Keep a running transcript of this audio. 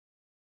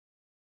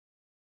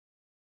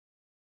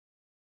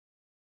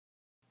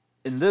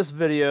In this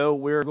video,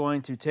 we're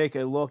going to take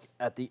a look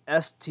at the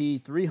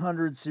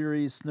ST300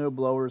 Series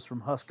snowblowers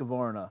from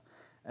Husqvarna,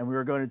 and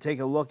we're going to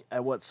take a look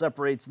at what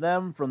separates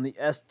them from the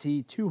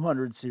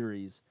ST200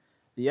 Series.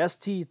 The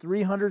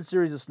ST300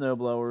 Series of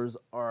snowblowers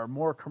are a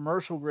more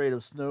commercial grade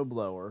of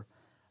snowblower.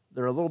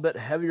 They're a little bit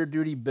heavier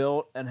duty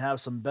built and have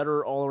some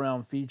better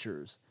all-around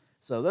features.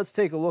 So let's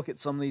take a look at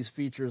some of these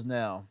features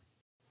now.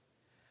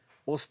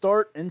 We'll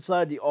start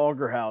inside the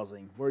auger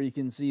housing, where you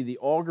can see the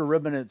auger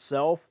ribbon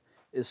itself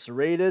is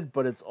serrated,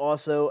 but it's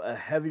also a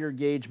heavier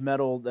gauge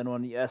metal than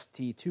on the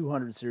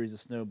ST200 series of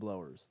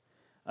snowblowers.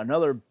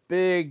 Another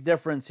big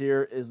difference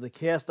here is the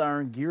cast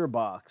iron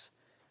gearbox.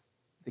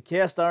 The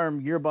cast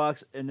iron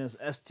gearbox in this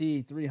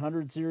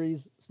ST300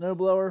 series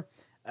snowblower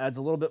adds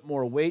a little bit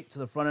more weight to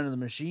the front end of the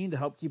machine to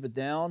help keep it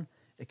down.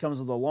 It comes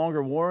with a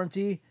longer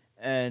warranty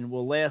and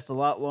will last a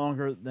lot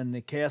longer than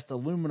the cast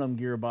aluminum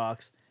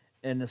gearbox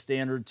in the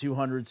standard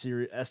 200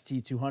 series,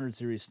 ST200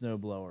 series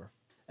snowblower.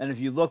 And if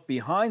you look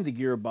behind the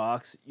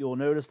gearbox, you'll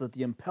notice that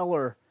the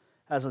impeller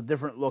has a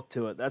different look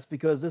to it. That's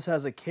because this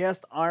has a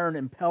cast iron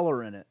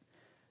impeller in it.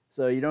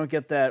 So you don't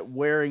get that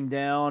wearing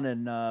down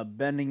and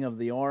bending of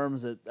the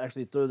arms that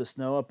actually throw the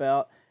snow up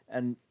out.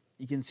 And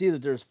you can see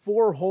that there's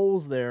 4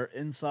 holes there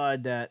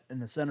inside that, in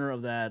the center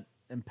of that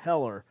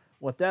impeller.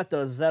 What that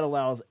does is that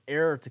allows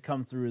air to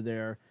come through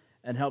there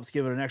and helps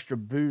give it an extra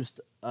boost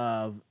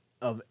of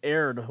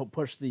air to help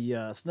push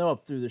the snow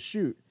up through the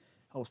chute.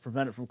 Helps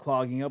prevent it from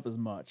clogging up as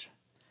much.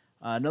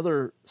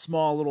 Another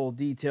small little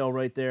detail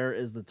right there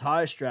is the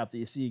tie strap that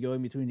you see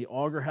going between the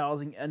auger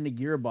housing and the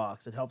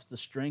gearbox. It helps to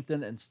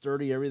strengthen and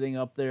sturdy everything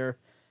up there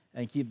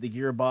and keep the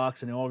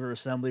gearbox and the auger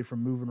assembly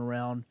from moving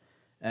around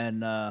and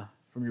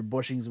from your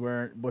bushings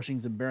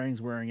and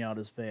bearings wearing out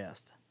as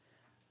fast.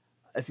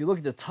 If you look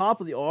at the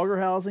top of the auger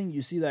housing,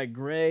 you see that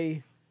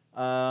gray,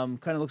 kind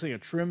of looks like a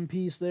trim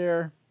piece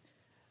there.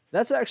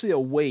 That's actually a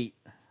weight.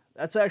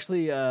 That's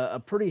actually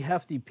a pretty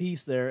hefty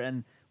piece there,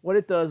 and what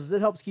it does is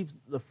it helps keep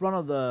the front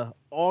of the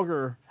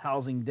auger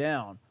housing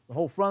down. The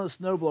whole front of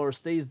the snowblower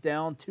stays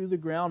down to the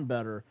ground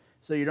better,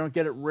 so you don't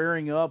get it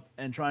rearing up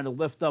and trying to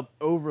lift up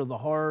over the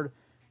hard,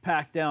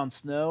 packed down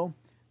snow.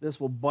 This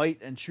will bite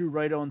and chew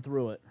right on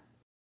through it.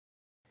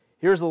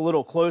 Here's a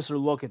little closer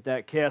look at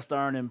that cast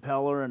iron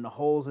impeller and the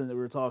holes in it that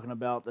we were talking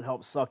about that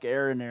help suck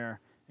air in there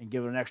and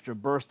give it an extra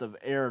burst of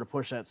air to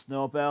push that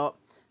snow up out.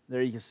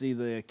 There you can see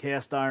the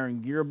cast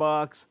iron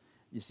gearbox.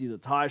 You see the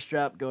tie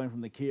strap going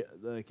from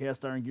the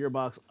cast iron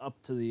gearbox up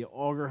to the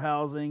auger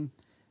housing,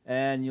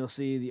 and you'll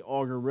see the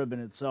auger ribbon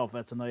itself.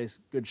 That's a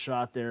nice, good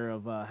shot there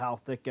of how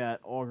thick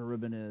that auger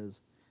ribbon is.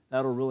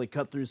 That'll really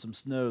cut through some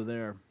snow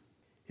there.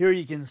 Here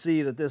you can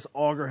see that this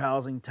auger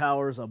housing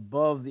towers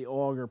above the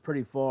auger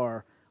pretty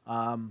far,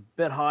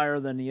 bit higher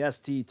than the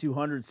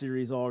ST200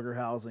 series auger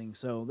housing,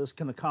 so this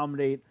can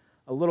accommodate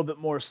a little bit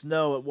more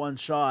snow at one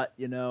shot.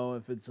 You know,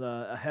 if it's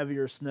a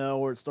heavier snow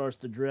or it starts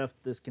to drift,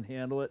 this can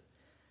handle it.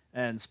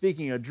 And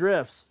speaking of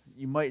drifts,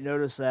 you might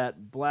notice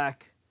that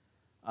black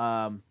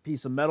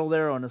piece of metal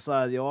there on the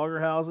side of the auger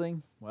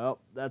housing. Well,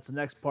 that's the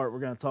next part we're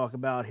going to talk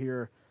about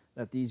here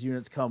that these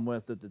units come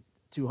with that the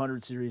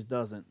 200 series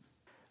doesn't.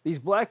 These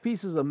black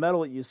pieces of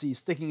metal that you see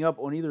sticking up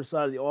on either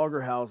side of the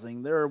auger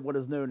housing, they're what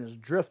is known as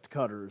drift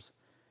cutters.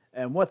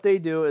 And what they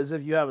do is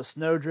if you have a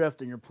snow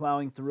drift and you're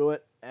plowing through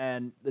it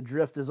and the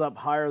drift is up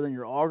higher than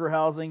your auger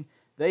housing,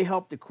 they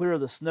help to clear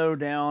the snow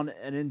down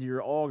and into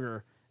your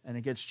auger, and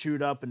it gets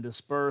chewed up and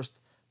dispersed,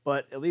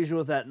 but it leaves you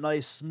with that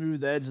nice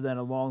smooth edge then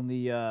along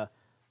the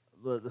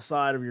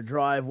side of your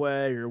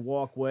driveway or your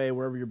walkway,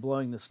 wherever you're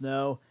blowing the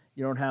snow.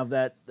 You don't have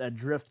that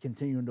drift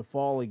continuing to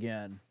fall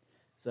again.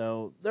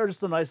 So they're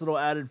just a nice little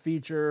added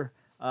feature.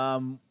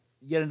 You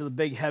get into the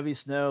big heavy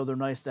snow, they're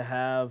nice to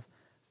have.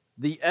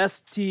 The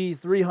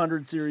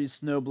ST300 series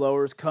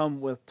snowblowers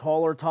come with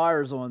taller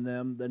tires on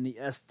them than the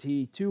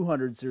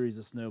ST200 series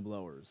of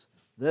snowblowers.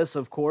 This,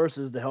 of course,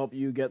 is to help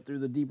you get through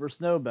the deeper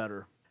snow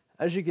better.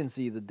 As you can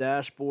see, the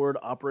dashboard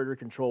operator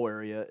control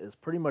area is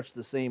pretty much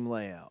the same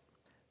layout.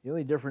 The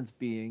only difference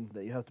being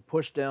that you have to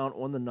push down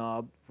on the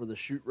knob for the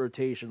chute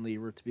rotation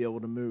lever to be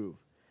able to move.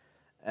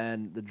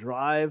 And the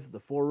drive, the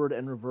forward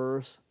and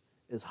reverse,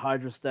 is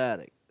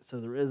hydrostatic. So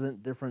there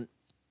isn't different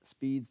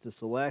speeds to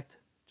select,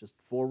 just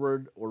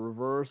forward or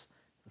reverse.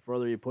 The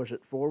further you push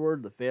it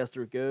forward, the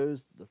faster it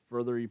goes. The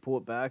further you pull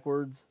it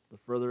backwards,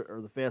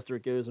 the faster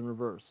it goes in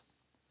reverse.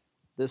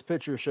 This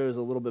picture shows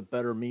a little bit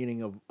better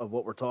meaning of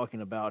what we're talking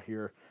about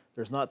here.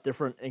 There's not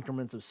different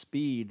increments of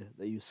speed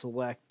that you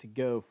select to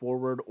go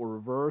forward or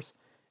reverse.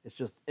 It's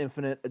just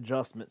infinite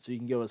adjustment, so you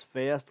can go as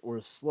fast or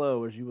as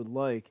slow as you would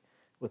like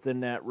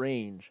within that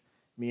range.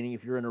 Meaning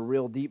if you're in a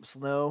real deep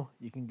snow,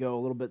 you can go a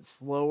little bit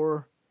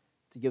slower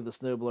to give the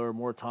snowblower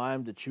more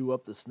time to chew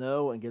up the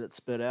snow and get it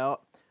spit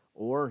out,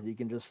 or you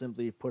can just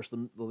simply push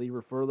the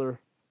lever further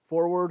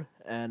forward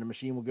and the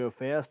machine will go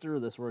faster.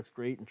 This works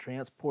great in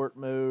transport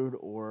mode,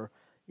 or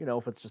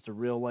if it's just a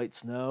real light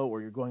snow or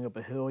you're going up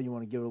a hill, you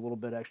want to give it a little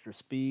bit extra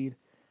speed.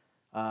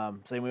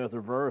 Same way with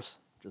reverse.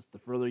 Just the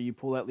further you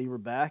pull that lever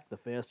back, the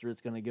faster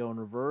it's going to go in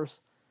reverse.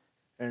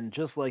 And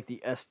just like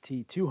the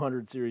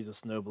ST200 series of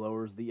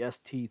snowblowers, the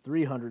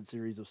ST300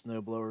 series of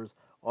snowblowers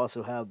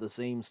also have the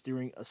same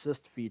steering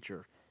assist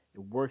feature.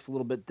 It works a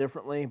little bit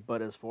differently, but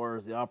as far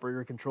as the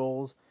operator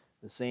controls,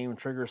 the same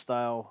trigger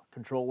style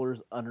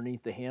controllers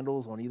underneath the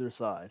handles on either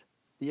side.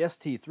 The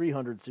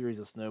ST300 series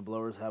of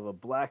snowblowers have a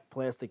black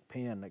plastic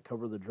pan that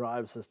covers the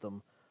drive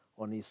system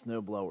on these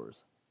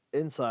snowblowers.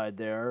 Inside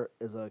there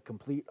is a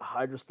complete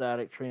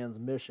hydrostatic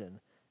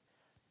transmission.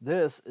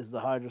 This is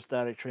the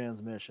hydrostatic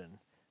transmission.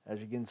 As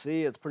you can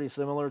see, it's pretty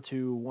similar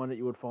to one that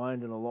you would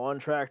find in a lawn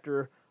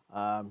tractor,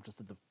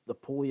 just that the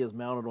pulley is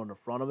mounted on the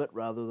front of it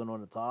rather than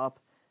on the top.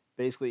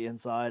 Basically,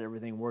 inside,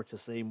 everything works the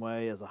same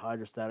way as a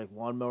hydrostatic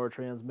lawnmower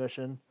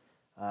transmission.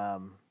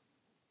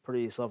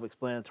 Pretty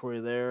self-explanatory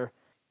there.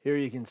 Here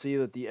you can see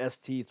that the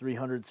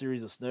ST300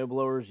 series of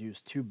snowblowers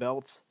use two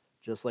belts,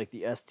 just like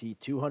the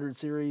ST200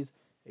 series,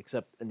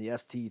 except in the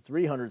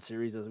ST300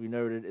 series, as we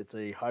noted, it's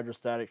a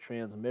hydrostatic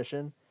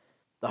transmission.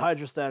 The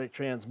hydrostatic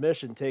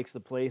transmission takes the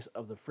place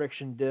of the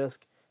friction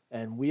disc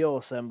and wheel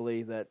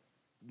assembly that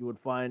you would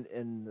find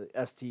in the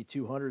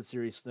ST200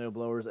 series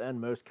snowblowers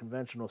and most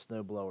conventional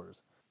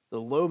snowblowers.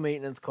 The low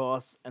maintenance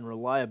costs and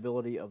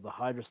reliability of the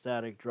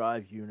hydrostatic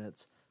drive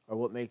units are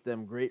what make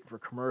them great for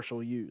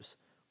commercial use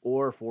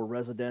or for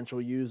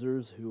residential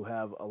users who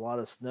have a lot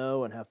of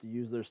snow and have to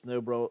use their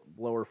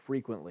snowblower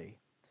frequently.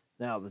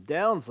 Now, the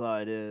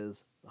downside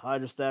is the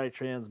hydrostatic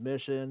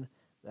transmission,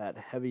 that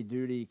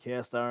heavy-duty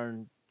cast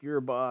iron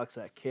gearbox,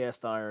 that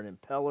cast iron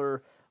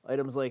impeller,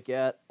 items like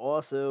that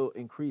also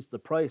increase the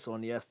price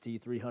on the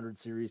ST300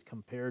 series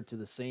compared to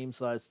the same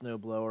size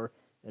snowblower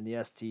in the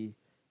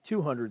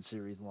ST200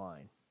 series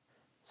line.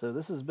 So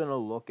this has been a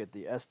look at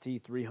the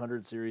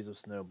ST300 series of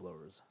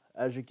snowblowers.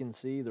 As you can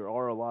see, there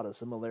are a lot of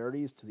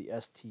similarities to the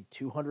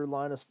ST200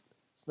 line of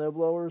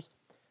snowblowers,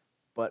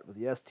 but with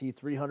the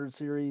ST300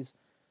 series,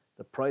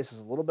 the price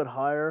is a little bit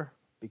higher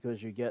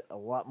because you get a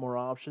lot more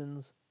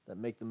options that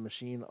make the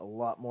machine a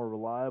lot more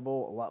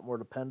reliable, a lot more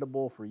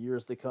dependable for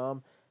years to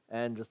come,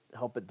 and just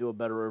help it do a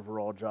better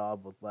overall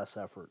job with less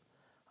effort.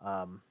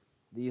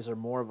 These are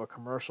more of a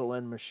commercial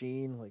end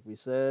machine, like we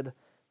said.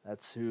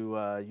 That's who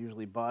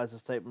usually buys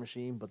this type of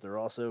machine, but they're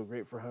also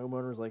great for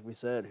homeowners, like we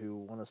said, who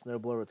want a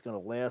snowblower that's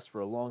going to last for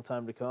a long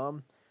time to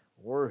come,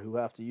 or who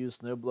have to use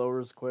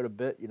snowblowers quite a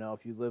bit. You know,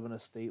 if you live in a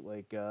state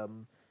like,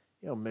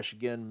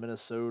 Michigan,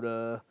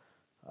 Minnesota,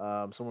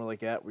 somewhere like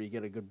that where you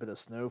get a good bit of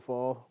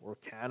snowfall, or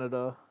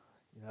Canada,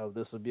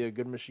 this would be a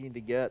good machine to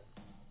get.